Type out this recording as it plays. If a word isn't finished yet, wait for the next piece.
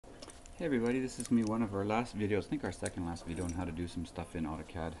Hey everybody, this is going to be one of our last videos, I think our second last video on how to do some stuff in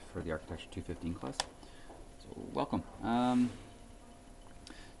AutoCAD for the Architecture 215 class. So welcome.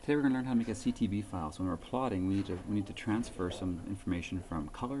 Today we're going to learn how to make a CTB file. So when we're plotting, we need to transfer some information from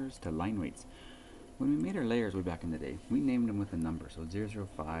colors to line weights. When we made our layers way back in the day, we named them with a number, so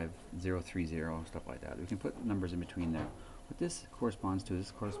 005, 030, stuff like that. We can put numbers in between there. What this corresponds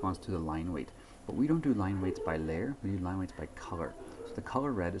to the line weight. But we don't do line weights by layer, we do line weights by color. So the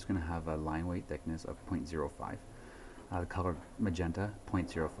color red is going to have a line weight thickness of 0.05. The color magenta,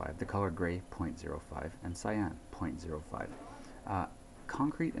 0.05. The color gray, 0.05. And cyan, 0.05.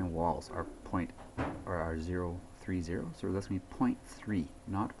 Concrete and walls are 030, so that's going to be 0.3,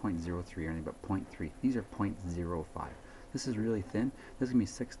 not 0.03 or anything, but 0.3. These are 0.05. This is really thin. This is going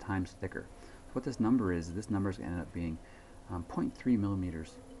to be 6 times thicker. So what this number is going to end up being 0.3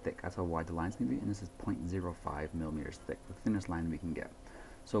 millimeters thick. That's how wide the line's going to be, and this is 0.05 millimeters thick, the thinnest line we can get.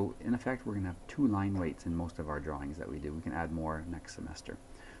 So in effect, we're going to have 2 line weights in most of our drawings that we do. We can add more next semester.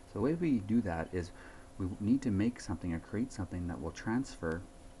 So the way we do that is we need to make something or create something that will transfer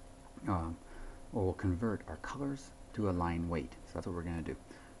or will convert our colors to a line weight. So that's what we're going to do.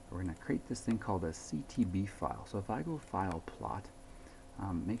 We're going to create this thing called a CTB file. So if I go File, Plot,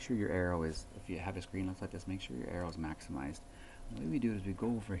 make sure your arrow is, if you have a screen looks like this, make sure your arrow is maximized. The way we do it is we go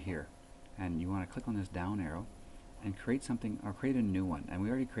over here, and you want to click on this down arrow and create something, or create a new one. And we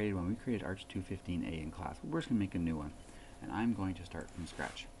already created one. We created Arch 215A in class. We're just going to make a new one, and I'm going to start from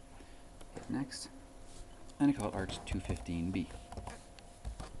scratch. Hit next, and I call it Arch 215B.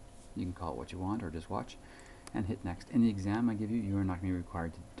 You can call it what you want, or just watch, and hit next. In the exam I give you, you are not going to be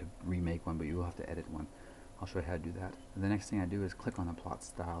required to remake one, but you will have to edit one. I'll show you how to do that. The next thing I do is click on the plot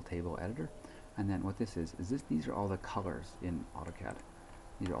style table editor, and then what this is these are all the colors in AutoCAD.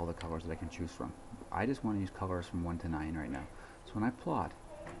 These are all the colors that I can choose from. I just want to use colors from 1 to 9 right now. So when I plot,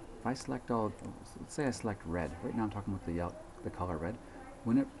 if I select all, let's say I select red. Right now I'm talking about the color red.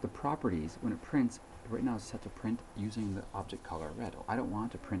 When it prints, right now it's set to print using the object color red. I don't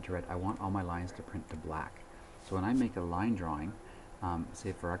want to print to red. I want all my lines to print to black. So when I make a line drawing,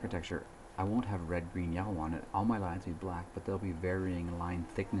 say for architecture, I won't have red, green, yellow on it. All my lines will be black, but there'll be varying line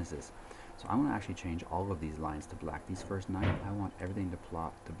thicknesses. So I want to actually change all of these lines to black. These first 9, I want everything to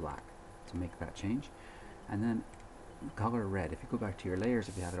plot to black to make that change. And then color red. If you go back to your layers,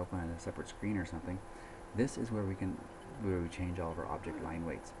 if you have it open on a separate screen or something, this is where we change all of our object line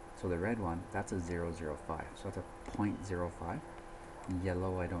weights. So the red one, that's a 005. So that's a 0.05.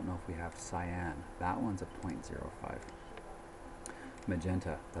 Yellow, I don't know if we have. Cyan, that one's a 0.05.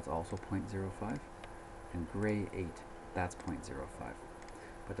 Magenta, that's also 0.05. And gray 8, that's 0.05.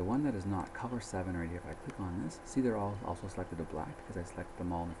 But the one that is not, color 7 right here, if I click on this, see they're all also selected to black because I selected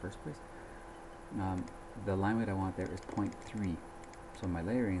them all in the first place. The line weight I want there is 0.3. So my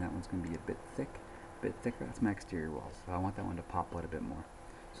layering, that one's going to be a bit thicker. That's my exterior walls. So I want that one to pop out a bit more.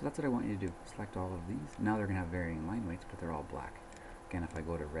 So that's what I want you to do. Select all of these. Now they're going to have varying line weights, but they're all black. Again, if I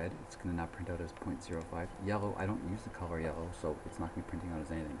go to red, it's going to now print out as 0.05. Yellow, I don't use the color yellow, so it's not going to be printing out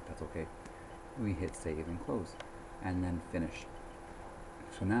as anything. That's okay. We hit save and close, and then finish.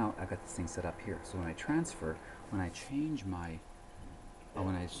 So now I've got this thing set up here. So when I transfer, when I change my,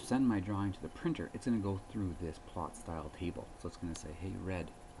 when I send my drawing to the printer, it's going to go through this plot style table. So it's going to say, hey,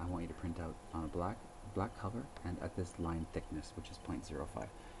 red, I want you to print out on a black color and at this line thickness, which is 0.05.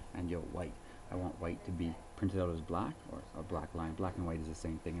 And white, I want white to be printed out as black, or a black line. Black and white is the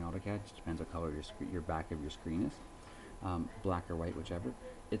same thing in AutoCAD. It just depends what color your back of your screen is. Black or white, whichever.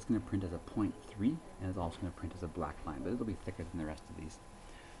 It's going to print as a 0.3, and it's also going to print as a black line, but it'll be thicker than the rest of these.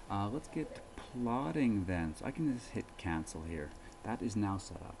 Let's get to plotting then. So I can just hit cancel here. That is now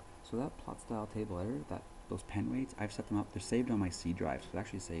set up. So that plot style table editor, those pen weights, I've set them up. They're saved on my C drive, so they're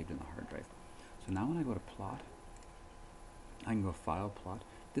actually saved in the hard drive. So now when I go to plot, I can go File, Plot.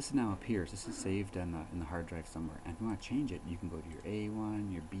 This now appears. This is saved in the hard drive somewhere. And if you want to change it, you can go to your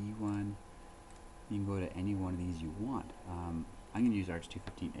A1, your B1. You can go to any one of these you want. I'm going to use Arch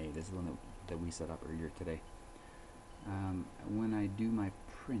 215A. This is the one that we set up earlier today. When I do my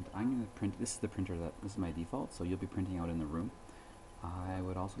print, I'm going to print. This is the printer this is my default, so you'll be printing out in the room. I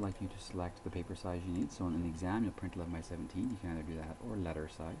would also like you to select the paper size you need. So in the exam, you'll print 11 by 17. You can either do that or letter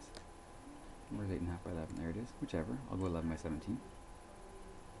size. Where's 8.5 by 11? There it is. Whichever. I'll go 11 by 17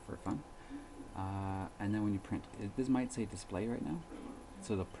 for fun. And then when you print, this might say display right now,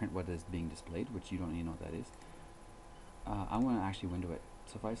 so they'll print what is being displayed, which you don't even know what that is. I want to actually window it.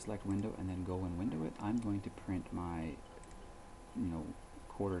 So if I select window and then go and window it, I'm going to print my,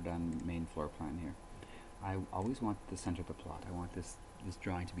 quarter done main floor plan here. I always want the center of the plot. I want this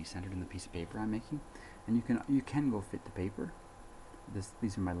drawing to be centered in the piece of paper I'm making, and you can go fit to paper,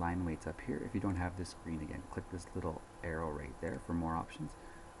 these are my line weights up here. If you don't have this screen, again, click this little arrow right there for more options.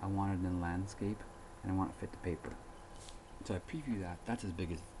 I want it in landscape, and I want it fit to paper. So I preview that. That's as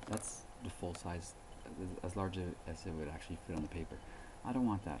big as, that's the full size, as large as it would actually fit on the paper. I don't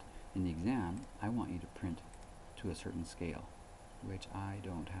want that. In the exam, I want you to print to a certain scale, which I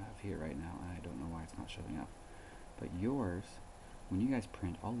don't have here right now, and I don't know why it's not showing up. But yours, when you guys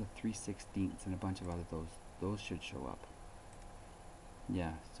print, all the 3/16ths and a bunch of other those should show up.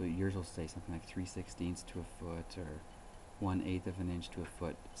 Yeah, so yours will say something like 3/16ths to a foot, or 1/8 of an inch to a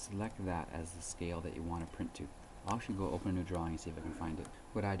foot. Select that as the scale that you want to print to. I'll actually go open a new drawing and see if I can find it.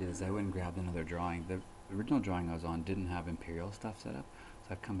 What I did is I went and grabbed another drawing. The original drawing I was on didn't have imperial stuff set up,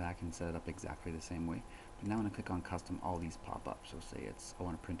 so I've come back and set it up exactly the same way. But now when I click on custom, all these pop up. So say I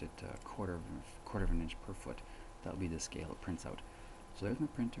want to print it to a quarter of an inch per foot. That'll be the scale it prints out. So there's my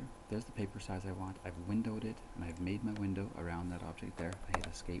printer, there's the paper size I want. I've windowed it, and I've made my window around that object there. I hit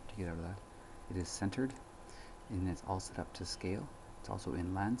escape to get out of that. It is centered, and it's all set up to scale. It's also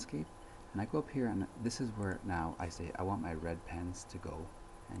in landscape. And I go up here, and this is where now I say I want my red pens to go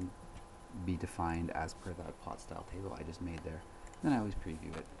and be defined as per that plot style table I just made there. Then I always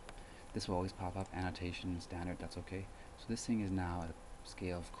preview it. This will always pop up, annotation, standard, that's okay. So this thing is now at a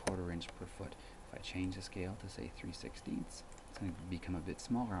scale of 1/4 inch per foot. If I change the scale to say 3/16ths, it's going to become a bit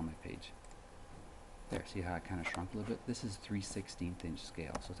smaller on my page. There, see how I kind of shrunk a little bit? This is 3/16th inch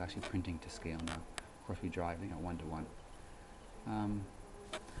scale, so it's actually printing to scale now. Of course we draw everything at 1:1.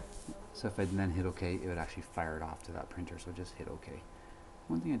 So if I then hit OK, it would actually fire it off to that printer, so just hit OK.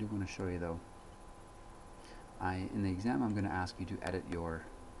 One thing I do want to show you though, in the exam I'm going to ask you to edit your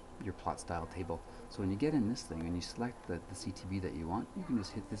plot style table. So when you get in this thing and you select the CTB that you want, you can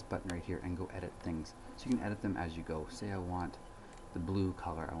just hit this button right here and go edit things. So you can edit them as you go. Say I want the blue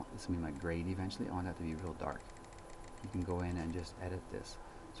color, I want this to be my grade eventually, I want that to be real dark. You can go in and just edit this.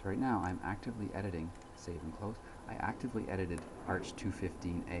 So right now I'm actively editing, save and close, I actively edited Arch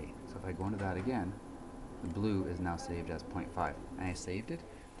 215A. So if I go into that again, the blue is now saved as 0.5. And I saved it,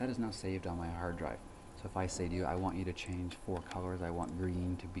 that is now saved on my hard drive. So if I say to you, I want you to change 4 colors, I want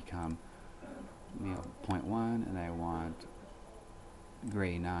green to become 0.1, and I want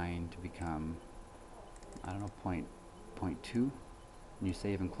gray 9 to become, I don't know, 0.2, and you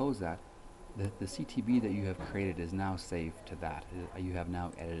save and close that, the CTB that you have created is now saved to that. You have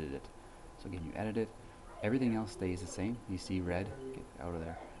now edited it. So again, you edit it, everything else stays the same. You see red, get out of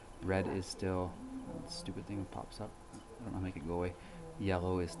there. Red is still, stupid thing pops up, I don't know how to make it go away.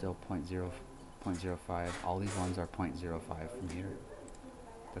 Yellow is still 0.05, all these ones are 0.05 from here.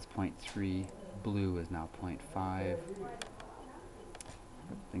 That's 0.3, blue is now 0.5.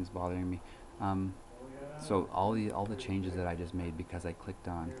 Things bothering me. So all the changes that I just made because I clicked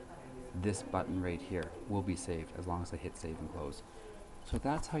on this button right here will be saved as long as I hit save and close. So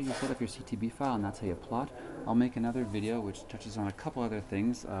that's how you set up your CTB file, and that's how you plot. I'll make another video which touches on a couple other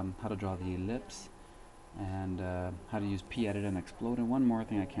things, how to draw the ellipse, and how to use p-edit and explode, and one more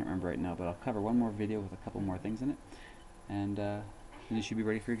thing I can't remember right now, but I'll cover one more video with a couple more things in it, and you should be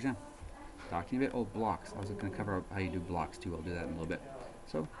ready for your exam. Talk to you in a bit. Oh, blocks. I was going to cover how you do blocks too. I'll do that in a little bit.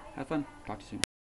 So, have fun. Talk to you soon.